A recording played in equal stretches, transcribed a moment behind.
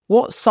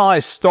What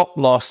size stop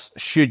loss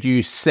should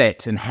you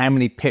set and how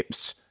many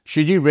pips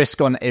should you risk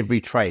on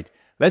every trade?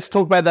 Let's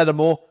talk about that and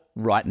more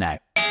right now.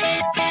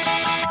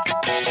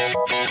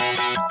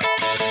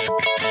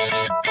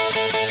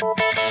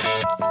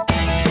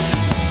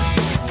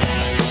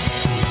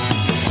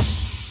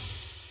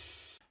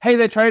 Hey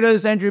there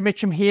traders, Andrew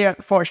Mitchum here,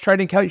 Forex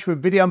Trading Coach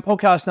with video and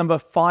podcast number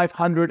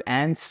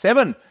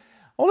 507.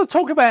 I want to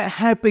talk about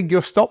how big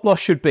your stop loss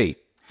should be.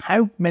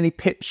 How many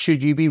pips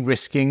should you be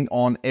risking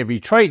on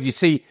every trade? You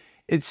see,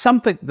 it's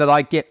something that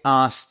I get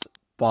asked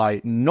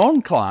by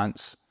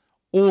non-clients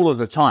all of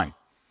the time.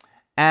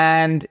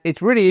 And it's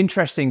really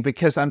interesting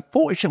because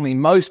unfortunately,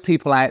 most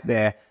people out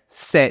there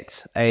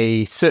set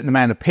a certain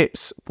amount of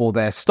pips for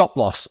their stop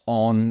loss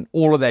on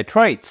all of their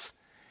trades.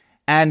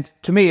 And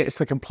to me, it's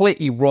the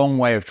completely wrong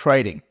way of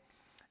trading.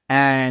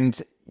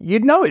 And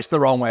you'd know it's the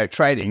wrong way of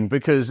trading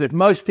because if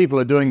most people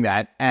are doing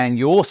that, and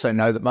you also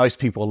know that most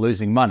people are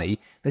losing money,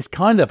 there's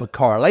kind of a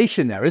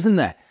correlation there, isn't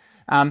there?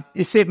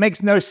 You see, it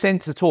makes no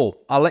sense at all.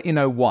 I'll let you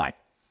know why.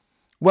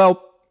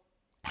 Well,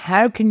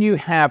 how can you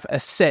have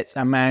a set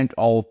amount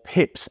of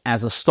pips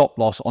as a stop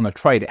loss on a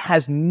trade? It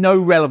has no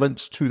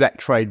relevance to that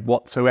trade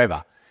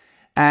whatsoever.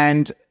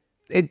 And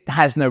it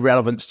has no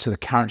relevance to the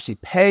currency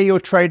pair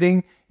you're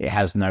trading. It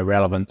has no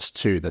relevance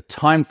to the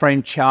time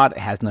frame chart. It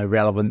has no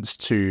relevance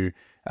to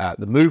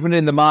the movement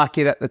in the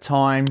market at the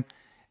time.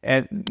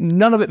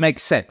 None of it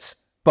makes sense,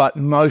 but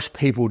most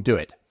people do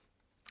it.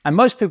 And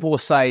most people will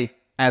say,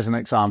 as an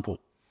example,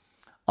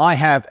 I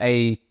have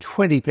a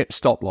 20 pip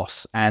stop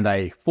loss and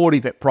a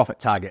 40 pip profit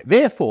target.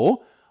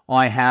 Therefore,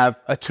 I have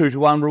a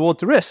 2-to-1 reward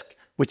to risk,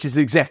 which is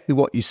exactly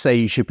what you say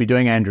you should be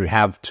doing, Andrew.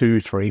 Have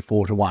 2, 3,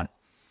 4-to-1.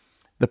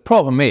 The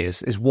problem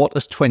is what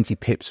does 20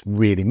 pips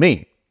really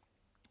mean?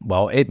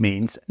 Well, it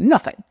means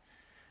nothing.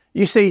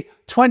 You see,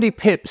 20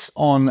 pips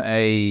on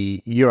a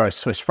Euro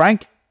Swiss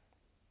franc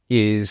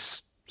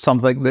is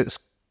something that's,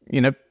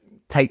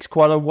 takes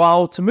quite a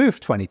while to move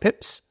 20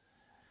 pips.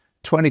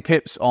 20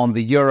 pips on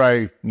the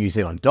Euro New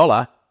Zealand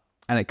dollar,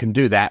 and it can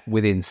do that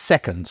within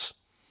seconds.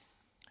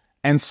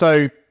 And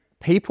so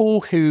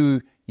people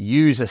who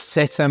use a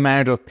set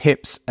amount of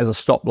pips as a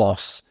stop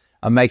loss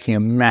are making a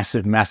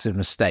massive, massive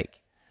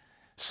mistake.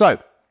 So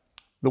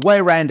the way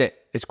around it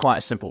is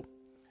quite simple.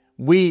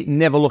 We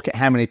never look at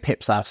how many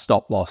pips our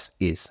stop loss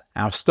is.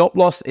 Our stop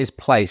loss is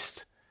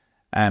placed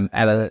at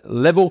a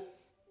level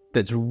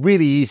that's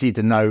really easy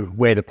to know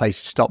where to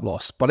place your stop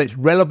loss, but it's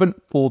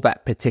relevant for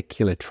that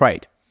particular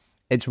trade.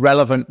 It's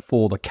relevant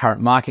for the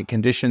current market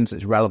conditions.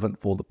 It's relevant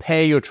for the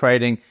pair you're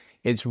trading.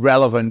 It's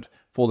relevant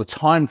for the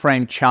time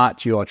frame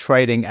chart you are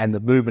trading and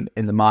the movement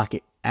in the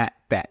market at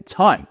that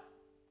time.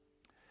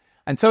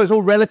 And so it's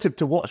all relative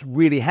to what's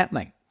really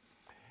happening.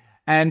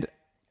 And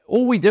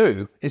all we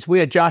do is we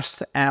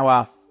adjust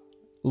our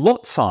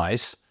lot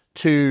size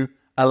to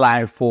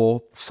allow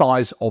for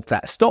size of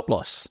that stop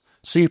loss.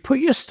 So you put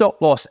your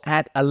stop loss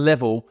at a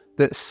level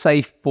that's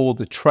safe for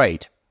the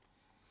trade.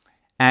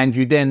 And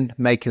you then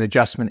make an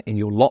adjustment in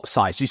your lot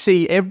size. You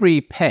see, every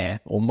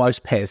pair, or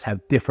most pairs,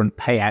 have different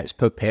payouts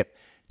per pip,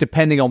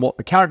 depending on what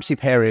the currency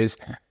pair is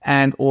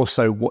and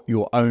also what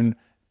your own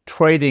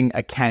trading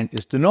account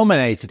is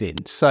denominated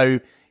in. So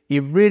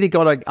you've really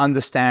got to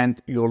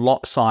understand your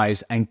lot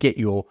size and get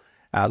your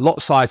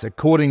lot size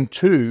according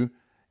to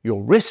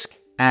your risk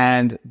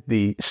and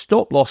the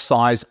stop loss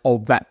size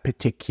of that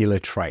particular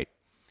trade.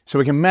 So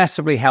we can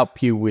massively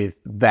help you with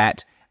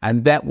that,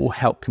 and that will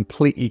help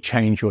completely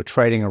change your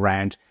trading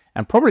around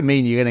and probably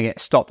mean you're going to get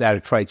stopped out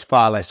of trades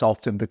far less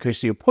often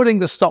because you're putting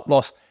the stop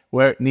loss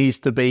where it needs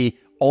to be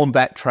on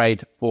that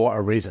trade for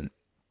a reason.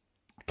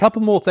 A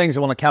couple more things I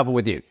want to cover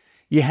with you.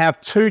 You have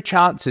 2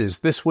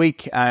 chances. This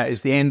week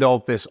is the end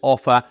of this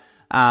offer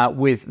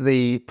with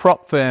the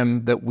prop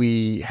firm that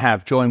we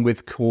have joined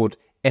with called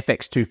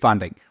FX2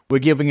 Funding. We're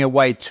giving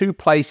away 2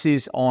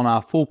 places on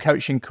our full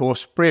coaching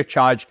course free of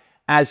charge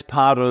as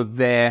part of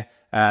their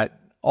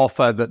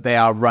offer that they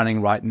are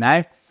running right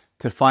now.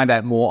 To find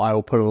out more, I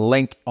will put a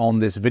link on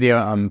this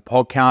video and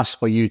podcast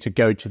for you to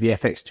go to the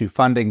FX2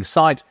 Funding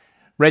site,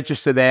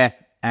 register there,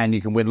 and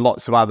you can win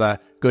lots of other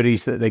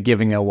goodies that they're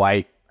giving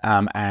away.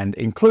 And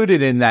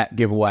included in that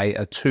giveaway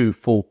are 2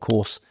 full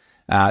course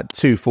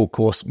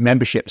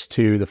memberships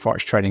to the Forex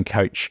Trading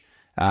Coach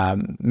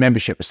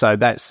membership. So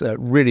that's a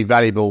really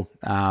valuable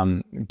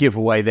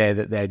giveaway there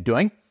that they're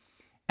doing.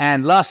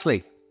 And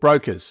lastly,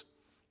 brokers.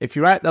 If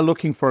you're out there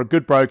looking for a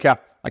good broker,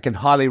 I can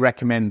highly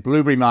recommend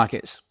Blueberry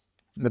Markets.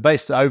 They're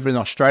based over in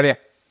Australia,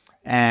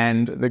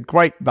 and they're a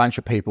great bunch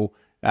of people,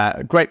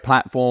 great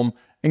platform,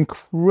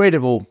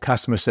 incredible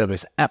customer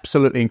service,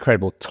 absolutely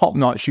incredible, top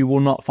notch. You will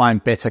not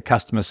find better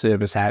customer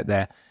service out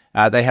there.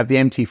 They have the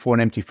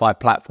MT4 and MT5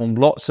 platform,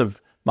 lots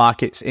of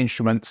markets,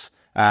 instruments,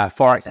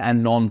 Forex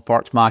and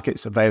non-Forex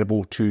markets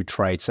available to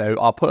trade. So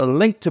I'll put a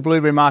link to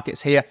Blueberry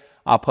Markets here.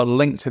 I'll put a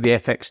link to the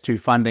FX2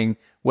 Funding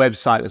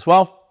website as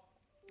well.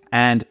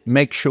 And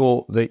make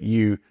sure that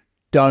you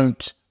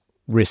don't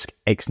risk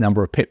X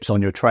number of pips on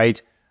your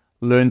trade.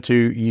 Learn to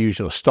use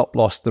your stop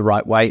loss the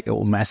right way. It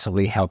will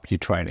massively help you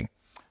trading.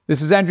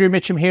 This is Andrew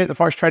Mitchum here at the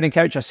Forex Trading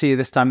Coach. I'll see you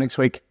this time next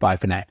week. Bye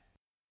for now.